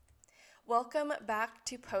Welcome back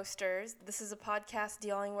to Posters. This is a podcast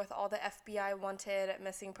dealing with all the FBI wanted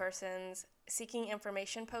missing persons seeking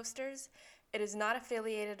information posters. It is not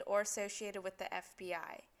affiliated or associated with the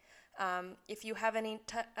FBI. If you have any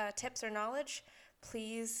tips or knowledge,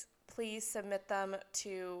 please submit them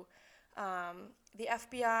to the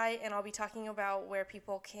FBI, and I'll be talking about where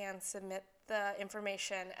people can submit the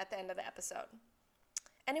information at the end of the episode.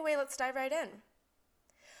 Anyway, let's dive right in.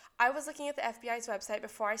 I was looking at the FBI's website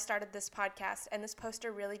before I started this podcast, and this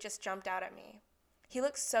poster really just jumped out at me. He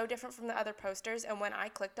looks so different from the other posters, and when I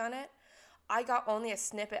clicked on it, I got only a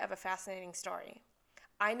snippet of a fascinating story.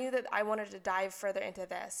 I knew that I wanted to dive further into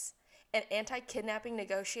this. An anti-kidnapping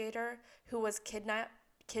negotiator who was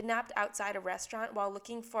kidnapped outside a restaurant while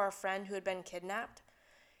looking for a friend who had been kidnapped.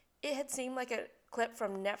 It had seemed like a clip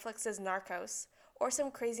from Netflix's Narcos or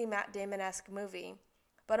some crazy Matt Damon-esque movie,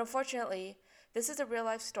 but unfortunately, this is a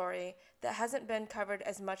real-life story that hasn't been covered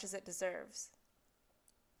as much as it deserves.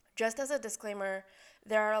 Just as a disclaimer,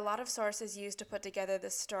 there are a lot of sources used to put together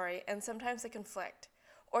this story, and sometimes they conflict,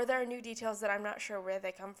 or there are new details that I'm not sure where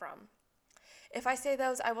they come from. If I say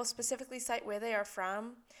those, I will specifically cite where they are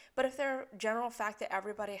from, but if they're a general fact that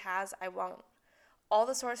everybody has, I won't. All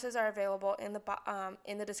the sources are available in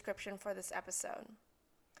the description for this episode.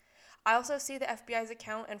 I also see the FBI's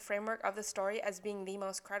account and framework of the story as being the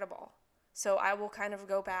most credible, so I will kind of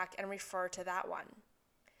go back and refer to that one.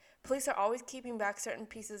 Police are always keeping back certain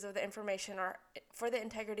pieces of the information or for the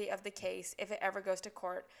integrity of the case if it ever goes to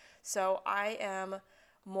court, so I am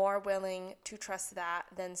more willing to trust that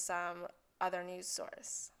than some other news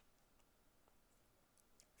source.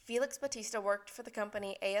 Felix Batista worked for the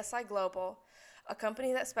company ASI Global, a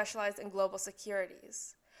company that specialized in global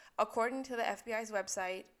securities. According to the FBI's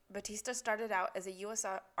website, Batista started out as a U.S.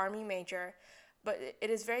 Army major, but it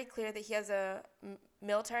is very clear that he has a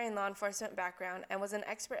military and law enforcement background and was an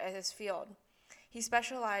expert at his field. He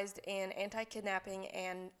specialized in anti-kidnapping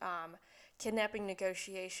and kidnapping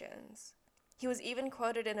negotiations. He was even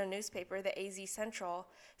quoted in a newspaper, the AZ Central,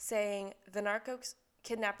 saying, "The narco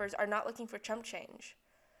kidnappers are not looking for chump change."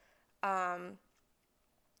 And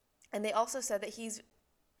they also said that he's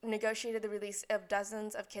negotiated the release of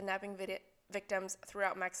dozens of kidnapping victims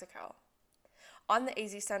throughout Mexico. On the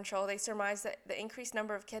AZ Central, they surmised that the increased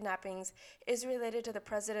number of kidnappings is related to the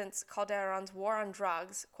President Calderon's war on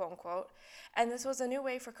drugs, quote unquote, and this was a new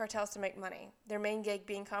way for cartels to make money, their main gig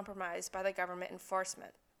being compromised by the government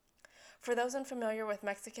enforcement. For those unfamiliar with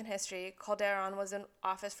Mexican history, Calderon was in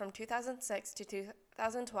office from 2006 to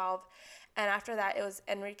 2012, and after that it was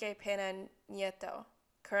Enrique Pena Nieto.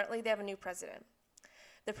 Currently, they have a new president.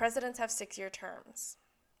 The presidents have 6-year terms.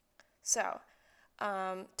 So,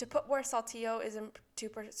 to put where Saltillo is into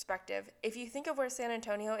perspective, if you think of where San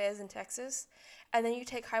Antonio is in Texas, and then you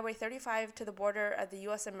take Highway 35 to the border of the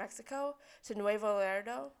U.S. and Mexico to Nuevo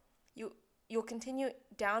Laredo, you'll continue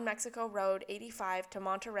down Mexico Road 85 to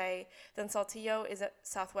Monterrey, then Saltillo is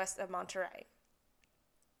southwest of Monterrey.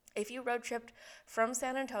 If you road tripped from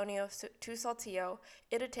San Antonio to Saltillo,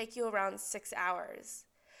 it would take you around 6 hours.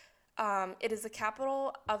 It is the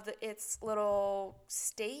capital of its little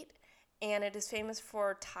state, and it is famous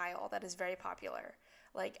for tile that is very popular.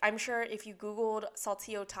 Like, I'm sure if you Googled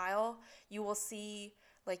Saltillo tile, you will see,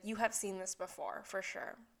 you have seen this before, for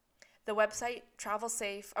sure. The website Travel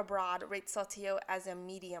Safe Abroad rates Saltillo as a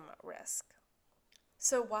medium risk.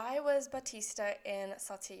 So why was Batista in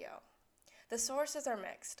Saltillo? The sources are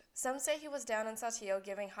mixed. Some say he was down in Saltillo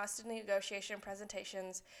giving hostage negotiation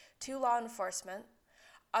presentations to law enforcement.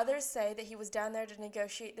 Others say that he was down there to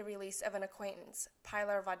negotiate the release of an acquaintance,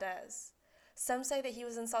 Pilar Valdez. Some say that he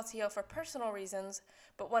was in Saltillo for personal reasons,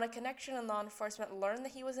 but when a connection in law enforcement learned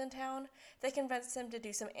that he was in town, they convinced him to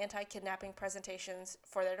do some anti-kidnapping presentations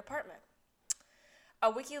for their department. A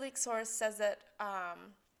WikiLeaks source says that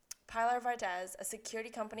Pilar Valdez, a security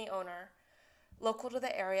company owner, local to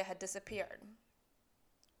the area, had disappeared.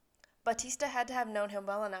 Batista had to have known him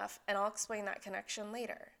well enough, and I'll explain that connection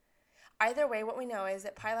later. Either way, what we know is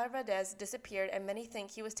that Pilar Valdez disappeared, and many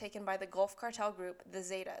think he was taken by the Gulf cartel group, the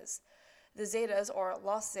Zetas. The Zetas, or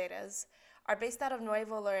Los Zetas, are based out of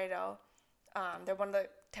Nuevo Laredo. They're one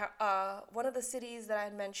of the cities that I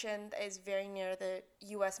had mentioned that is very near the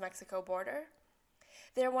U.S.-Mexico border.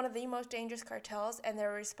 They're one of the most dangerous cartels, and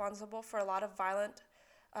they're responsible for a lot of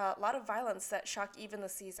violence that shocked even the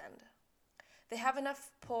seasoned. They have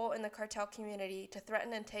enough pull in the cartel community to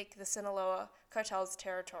threaten and take the Sinaloa cartel's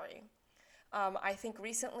territory. I think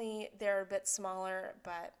recently they're a bit smaller,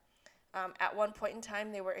 but at one point in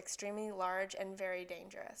time they were extremely large and very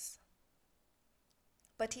dangerous.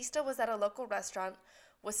 Batista was at a local restaurant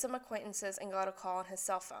with some acquaintances and got a call on his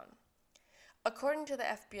cell phone. According to the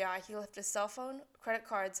FBI, he left his cell phone, credit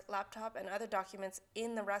cards, laptop, and other documents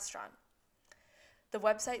in the restaurant. The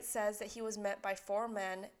website says that he was met by 4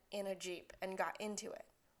 men in a Jeep and got into it.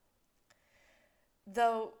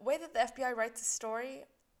 The way that the FBI writes the story,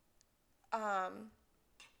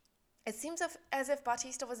 it seems as if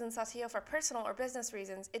Batista was in Saltillo for personal or business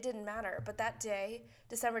reasons. It didn't matter. But that day,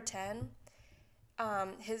 December 10,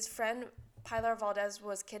 his friend Pilar Valdez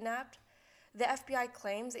was kidnapped. The FBI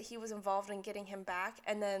claims that he was involved in getting him back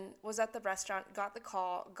and then was at the restaurant, got the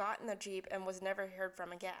call, got in the Jeep, and was never heard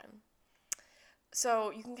from again.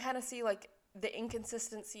 So you can kind of see like the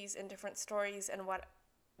inconsistencies in different stories and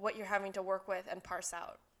what you're having to work with and parse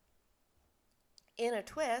out. In a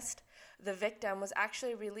twist, the victim was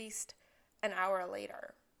actually released an hour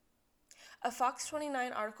later. A Fox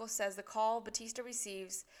 29 article says the call Batista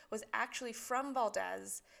receives was actually from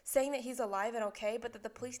Valdez, saying that he's alive and okay, but that the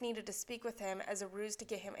police needed to speak with him as a ruse to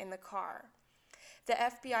get him in the car. The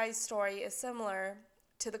FBI's story is similar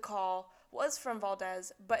to the call was from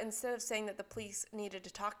Valdez, but instead of saying that the police needed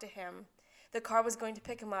to talk to him, the car was going to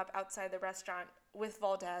pick him up outside the restaurant with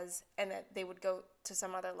Valdez and that they would go to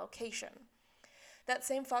some other location. That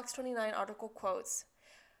same Fox 29 article quotes,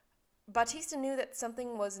 Batista knew that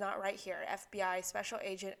something was not right here, FBI Special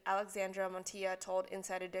Agent Alexandra Montilla told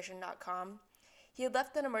InsideEdition.com. He had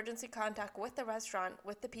left an emergency contact with the restaurant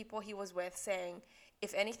with the people he was with, saying,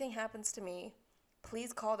 if anything happens to me,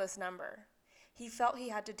 please call this number. He felt he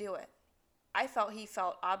had to do it. I felt he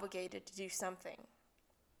felt obligated to do something.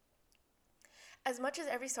 As much as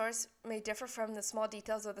every source may differ from the small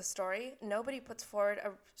details of the story, nobody puts forward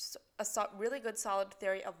a really good solid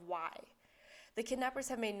theory of why. The kidnappers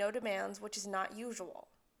have made no demands, which is not usual.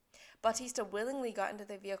 Batista willingly got into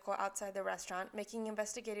the vehicle outside the restaurant, making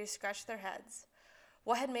investigators scratch their heads.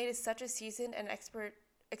 What had made such a seasoned and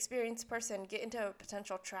experienced person get into a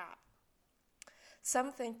potential trap?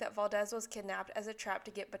 Some think that Valdez was kidnapped as a trap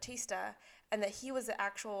to get Batista, and that he was the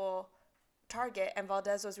actual target and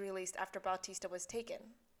Valdez was released after Batista was taken.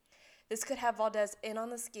 This could have Valdez in on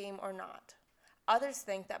the scheme or not. Others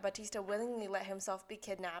think that Batista willingly let himself be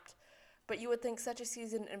kidnapped, but you would think such a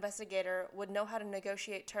seasoned investigator would know how to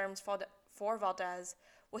negotiate terms for Valdez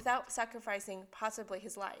without sacrificing possibly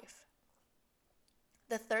his life.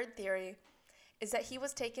 The third theory is that he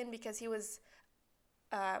was taken because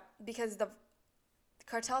the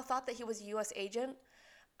cartel thought that he was a U.S. agent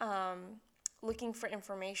looking for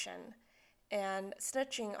information and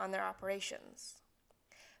snitching on their operations.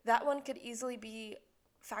 That one could easily be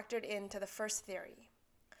factored into the first theory.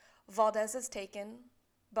 Valdez is taken,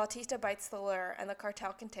 Batista bites the lure, and the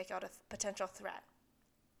cartel can take out a potential threat.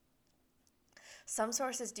 Some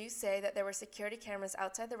sources do say that there were security cameras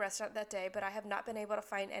outside the restaurant that day, but I have not been able to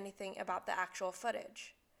find anything about the actual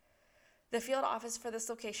footage. The field office for this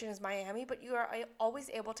location is Miami, but you are always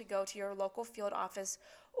able to go to your local field office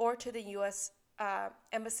or to the U.S.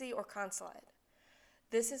 Embassy or consulate.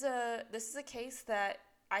 This is a case that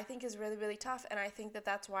I think is really, really tough, and I think that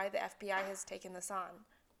that's why the FBI has taken this on.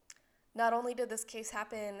 Not only did this case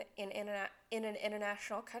happen in an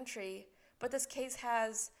international country, but this case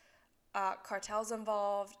has cartels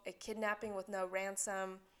involved, a kidnapping with no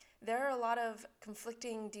ransom. There are a lot of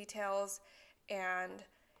conflicting details, and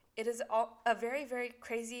it is a very, very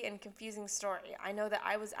crazy and confusing story. I know that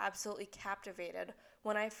I was absolutely captivated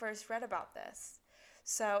when I first read about this.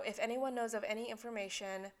 So if anyone knows of any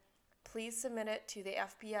information, please submit it to the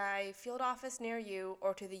FBI field office near you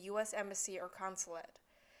or to the U.S. Embassy or consulate.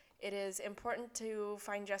 It is important to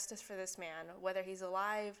find justice for this man, whether he's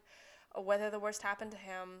alive or whether the worst happened to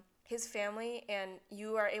him, his family, and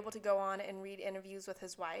you are able to go on and read interviews with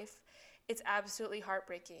his wife. It's absolutely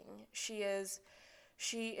heartbreaking. She is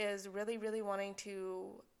really, really wanting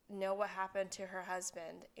to know what happened to her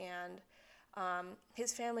husband, and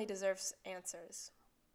his family deserves answers.